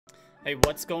Hey,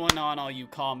 what's going on, all you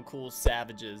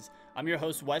CalmCoolSavages? I'm your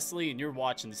host Wesley and you're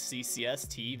watching CCS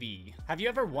TV. Have you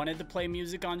ever wanted to play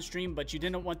music on stream but you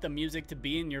didn't want the music to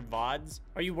be in your VODs?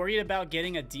 Are you worried about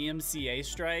getting a DMCA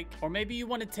strike? Or maybe you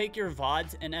want to take your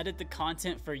VODs and edit the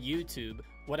content for YouTube?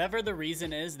 Whatever the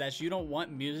reason is that you don't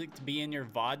want music to be in your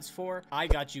VODs for, I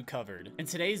got you covered. In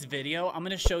today's video, I'm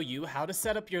going to show you how to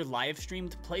set up your live stream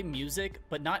to play music,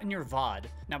 but not in your VOD.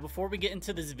 Now, before we get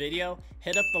into this video,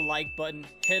 hit up the like button,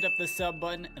 hit up the sub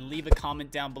button, and leave a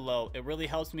comment down below. It really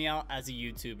helps me out as a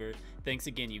YouTuber. Thanks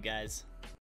again, you guys.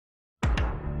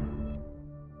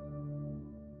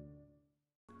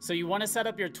 So you want to set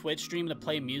up your Twitch stream to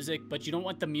play music, but you don't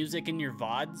want the music in your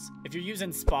VODs? If you're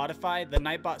using Spotify, the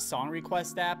Nightbot Song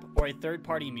Request app, or a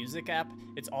third-party music app,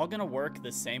 it's all going to work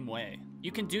the same way.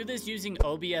 You can do this using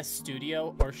OBS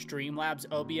Studio or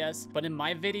Streamlabs OBS, but in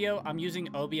my video, I'm using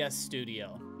OBS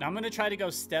Studio. Now I'm going to try to go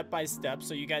step by step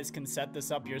so you guys can set this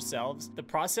up yourselves. The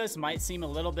process might seem a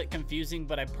little bit confusing,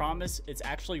 but I promise it's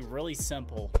actually really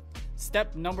simple.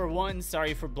 Step number one,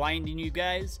 sorry for blinding you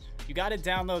guys, you gotta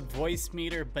download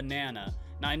Voicemeeter Banana.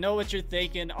 Now I know what you're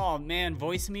thinking, oh man,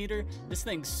 Voicemeeter? This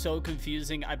thing's so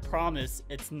confusing. I promise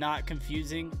it's not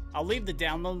confusing. I'll leave the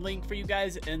download link for you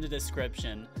guys in the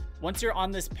description. Once you're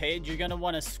on this page, you're gonna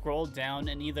wanna scroll down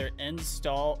and either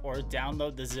install or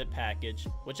download the zip package.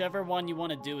 Whichever one you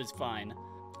wanna do is fine.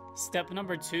 Step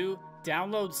number two,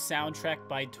 download Soundtrack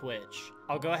by Twitch.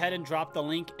 I'll go ahead and drop the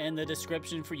link in the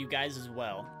description for you guys as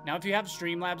well. Now, if you have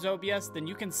Streamlabs OBS, then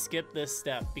you can skip this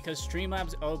step because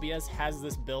Streamlabs OBS has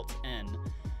this built in.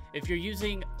 If you're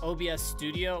using OBS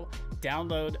Studio,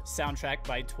 download Soundtrack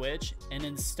by Twitch and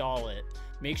install it.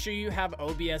 Make sure you have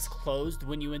OBS closed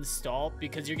when you install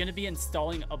because you're going to be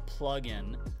installing a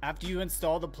plugin. After you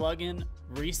install the plugin,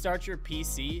 restart your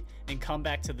PC and come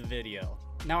back to the video.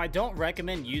 Now, I don't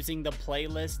recommend using the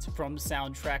playlist from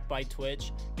Soundtrack by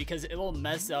Twitch because it will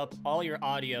mess up all your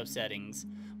audio settings.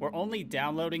 We're only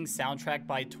downloading Soundtrack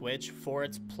by Twitch for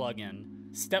its plugin.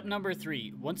 Step number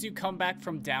three, once you come back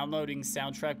from downloading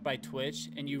Soundtrack by Twitch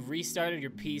and you've restarted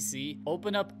your PC,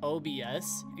 open up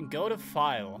OBS and go to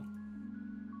File.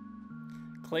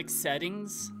 Click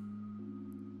Settings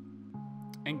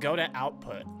and go to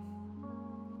Output.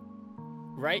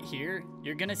 Right here,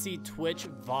 you're gonna see Twitch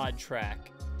VOD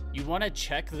track. You wanna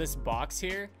check this box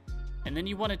here, and then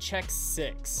you wanna check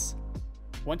 6.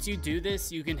 Once you do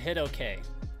this, you can hit OK.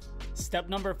 Step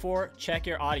number 4, check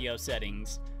your audio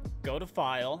settings. Go to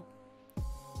File,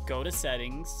 go to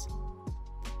Settings,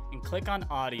 and click on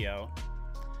Audio.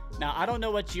 Now, I don't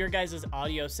know what your guys'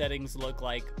 audio settings look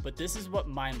like, but this is what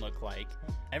mine look like.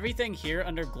 Everything here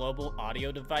under global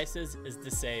audio devices is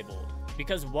disabled.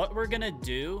 Because what we're gonna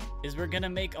do is we're gonna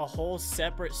make a whole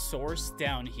separate source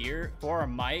down here for our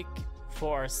mic,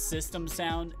 for our system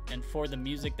sound, and for the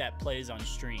music that plays on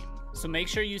stream. So make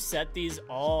sure you set these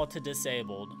all to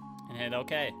disabled and hit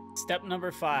OK. Step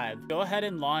number 5, go ahead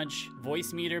and launch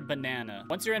Voicemeeter Banana.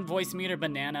 Once you're in Voicemeeter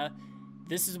Banana,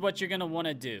 this is what you're gonna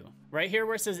wanna do. Right here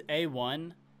where it says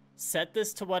A1, set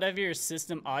this to whatever your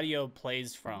system audio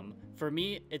plays from. For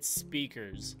me, it's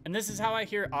speakers. And this is how I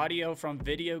hear audio from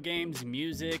video games,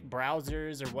 music,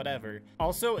 browsers, or whatever.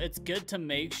 Also, it's good to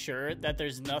make sure that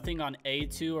there's nothing on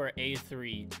A2 or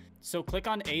A3. So click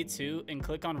on A2 and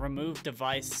click on Remove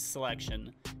Device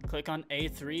Selection. Click on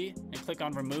A3 and click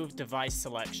on Remove Device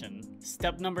Selection.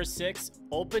 Step number 6,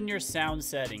 open your sound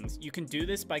settings. You can do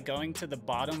this by going to the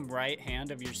bottom right hand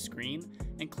of your screen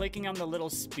and clicking on the little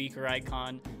speaker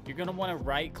icon. You're going to want to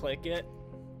right click it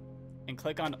and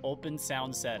click on Open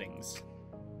Sound Settings.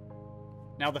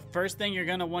 Now, the first thing you're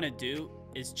going to want to do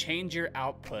is change your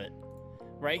output.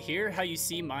 Right here, how you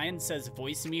see mine says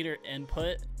Voicemeeter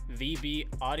Input VB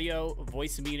Audio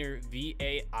Voicemeeter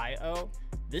VAIO.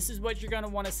 This is what you're going to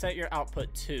want to set your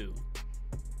output to.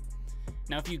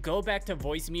 Now, if you go back to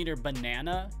Voicemeeter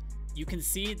Banana, you can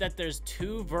see that there's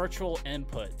 2 virtual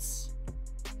inputs.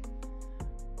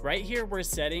 Right here, we're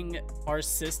setting our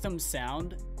system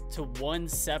sound to 1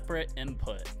 separate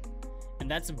input, and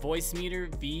that's Voicemeeter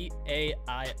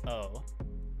VAIO.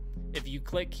 If you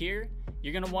click here,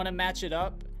 you're going to want to match it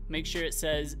up. Make sure it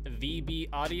says VB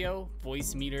Audio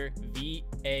Voicemeeter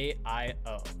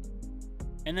VAIO.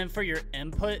 And then for your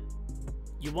input,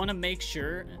 you want to make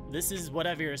sure this is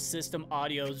whatever your system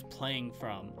audio is playing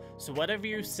from. So whatever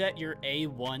you set your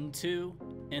A1 to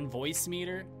in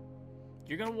Voicemeeter,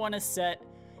 you're going to want to set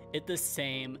it the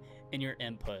same in your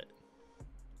input.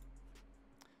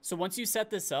 So once you set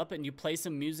this up and you play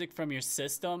some music from your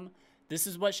system, this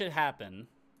is what should happen.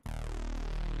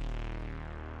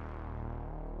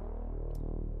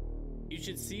 You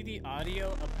should see the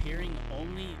audio appearing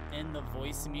only in the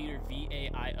Voicemeeter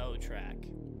VAIO track.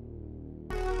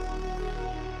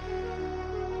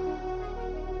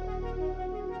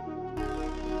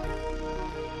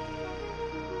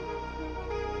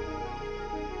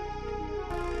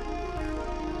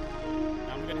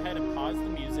 pause the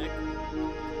music.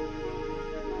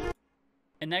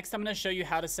 And next I'm going to show you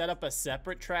how to set up a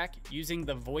separate track using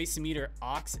the Voicemeeter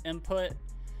aux input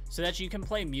so that you can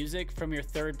play music from your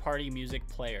third-party music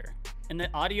player. And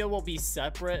the audio will be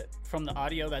separate from the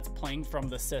audio that's playing from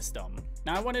the system.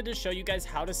 Now I wanted to show you guys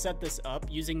how to set this up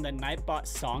using the Nightbot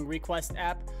song request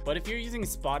app, but if you're using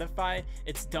Spotify,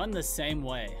 it's done the same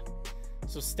way.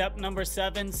 So step number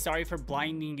 7, sorry for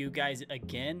blinding you guys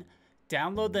again,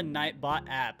 download the Nightbot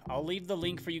app. I'll leave the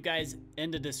link for you guys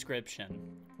in the description.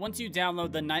 Once you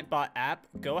download the Nightbot app,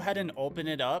 go ahead and open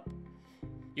it up.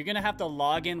 You're gonna have to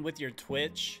log in with your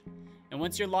Twitch. And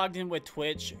once you're logged in with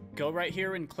Twitch, go right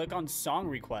here and click on song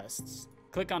requests.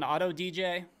 Click on auto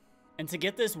DJ. And to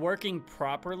get this working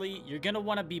properly, you're gonna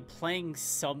wanna be playing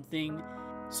something.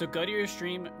 So go to your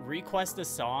stream, request a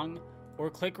song, or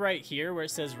click right here where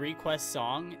it says request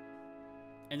song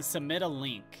and submit a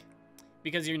link.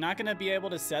 Because you're not gonna be able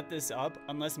to set this up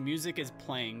unless music is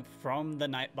playing from the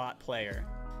Nightbot player.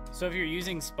 So if you're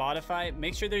using Spotify,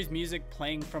 make sure there's music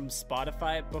playing from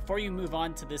Spotify before you move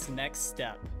on to this next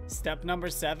step. Step number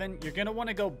 7, you're gonna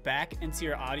wanna go back into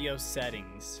your audio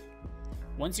settings.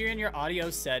 Once you're in your audio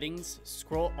settings,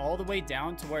 scroll all the way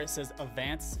down to where it says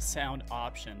Advanced Sound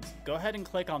Options. Go ahead and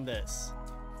click on this.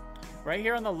 Right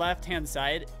here on the left-hand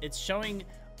side, it's showing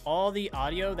all the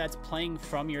audio that's playing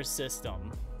from your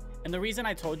system. And the reason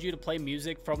I told you to play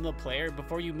music from the player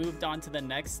before you moved on to the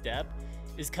next step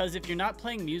is because if you're not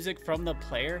playing music from the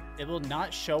player, it will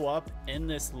not show up in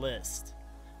this list.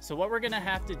 So what we're gonna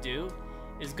have to do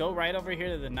is go right over here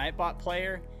to the Nightbot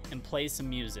player and play some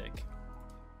music.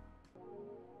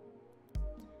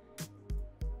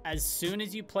 As soon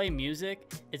as you play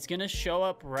music, it's gonna show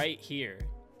up right here.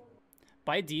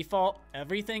 By default,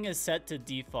 everything is set to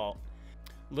default.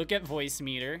 Look at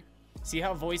Voicemeeter. See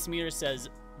how Voicemeeter says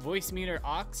Voicemeeter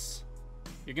aux?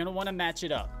 You're gonna wanna match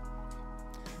it up.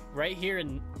 Right here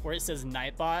in where it says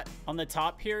Nightbot, on the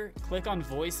top here, click on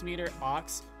Voicemeeter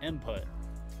aux input.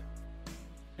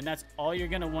 And that's all you're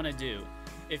gonna wanna do.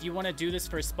 If you wanna do this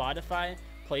for Spotify,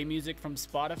 play music from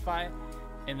Spotify,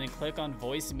 and then click on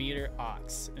Voicemeeter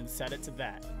aux and set it to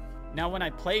that. Now when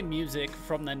I play music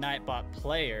from the Nightbot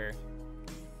player,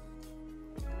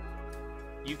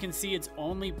 you can see it's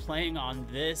only playing on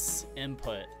this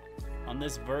input, on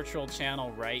this virtual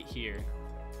channel right here.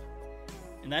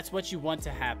 And that's what you want to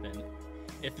happen.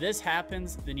 If this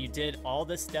happens, then you did all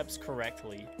the steps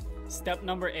correctly. Step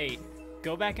number 8,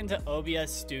 go back into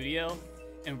OBS Studio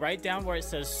and write down where it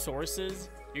says sources.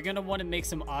 You're gonna wanna make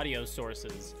some audio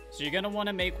sources. So you're gonna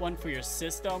wanna make one for your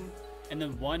system and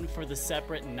then one for the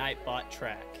separate Nightbot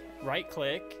track. Right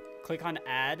click, click on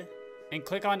add, and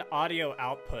click on audio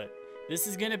output. This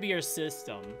is gonna be your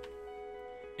system.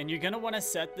 And you're gonna wanna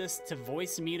set this to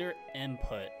Voicemeeter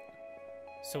input.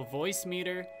 So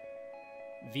Voicemeeter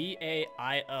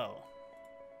VAIO.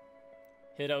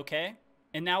 Hit OK.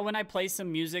 And now when I play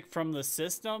some music from the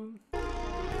system,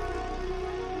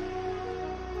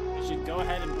 it should go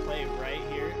ahead and play right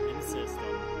here in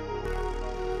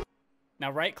system.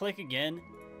 Now right click again,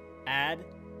 add,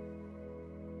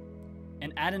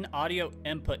 and add an audio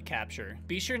input capture.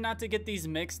 Be sure not to get these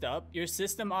mixed up. Your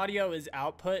system audio is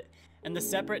output and the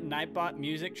separate Nightbot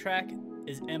music track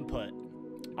is input.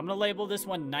 I'm gonna label this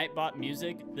one Nightbot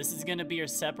music. This is gonna be your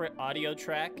separate audio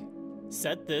track.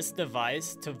 Set this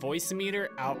device to Voicemeeter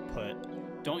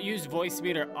output. Don't use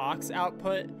Voicemeeter aux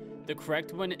output. The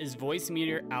correct one is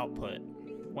Voicemeeter output.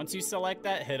 Once you select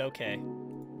that, hit OK.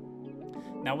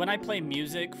 Now when I play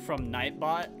music from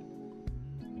Nightbot,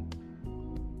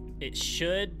 it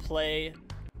should play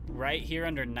right here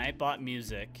under Nightbot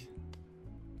music.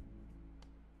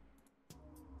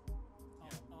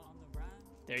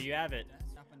 There you have it.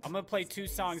 I'm gonna play 2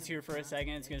 songs here for a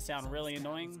second. It's gonna sound really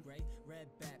annoying.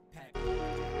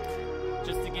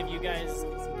 Just to give you guys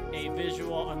a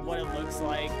visual on what it looks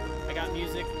like. I got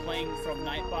music playing from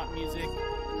Nightbot music,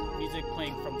 music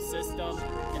playing from system,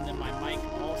 and then my mic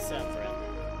all separate.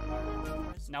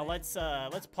 Now let's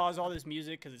pause all this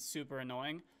music because it's super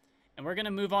annoying. And we're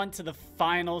gonna move on to the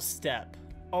final step.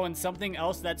 Oh, and something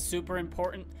else that's super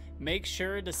important, make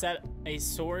sure to set a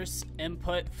source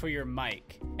input for your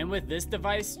mic. And with this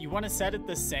device, you want to set it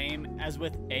the same as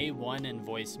with A1 and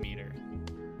Voicemeeter.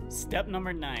 Step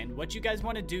number 9, what you guys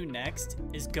want to do next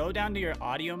is go down to your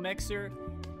audio mixer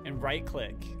and right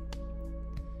click.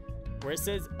 Where it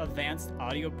says Advanced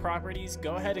Audio Properties,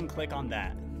 go ahead and click on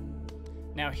that.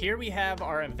 Now here we have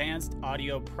our Advanced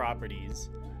Audio Properties.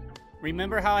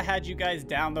 Remember how I had you guys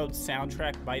download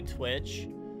Soundtrack by Twitch?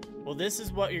 Well, this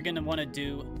is what you're going to want to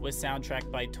do with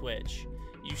Soundtrack by Twitch.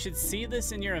 You should see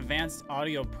this in your Advanced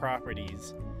Audio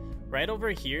Properties. Right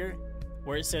over here,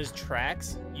 where it says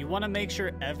tracks, you want to make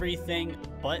sure everything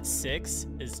but 6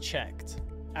 is checked.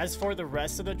 As for the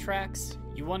rest of the tracks,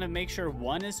 you want to make sure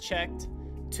 1 is checked,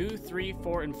 2, 3,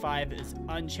 4, and 5 is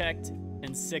unchecked,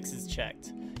 and 6 is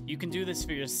checked. You can do this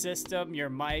for your system, your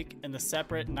mic, and the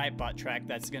separate Nightbot track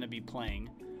that's going to be playing.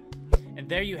 And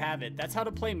there you have it. That's how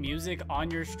to play music on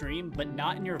your stream, but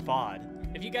not in your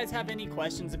VOD. If you guys have any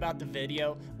questions about the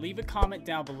video, leave a comment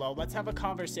down below. Let's have a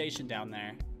conversation down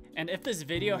there. And if this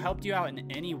video helped you out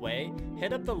in any way,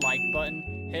 hit up the like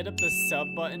button, hit up the sub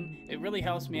button. It really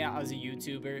helps me out as a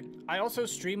YouTuber. I also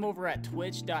stream over at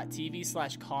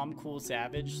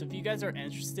twitch.tv/CalmCoolSavage. So if you guys are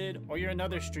interested, or you're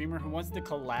another streamer who wants to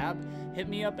collab, hit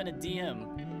me up in a DM.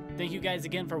 Thank you guys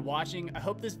again for watching. I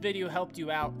hope this video helped you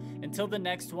out. Until the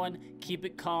next one, keep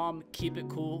it calm, keep it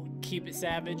cool, keep it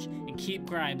savage, and keep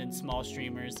grinding, small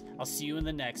streamers. I'll see you in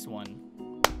the next one.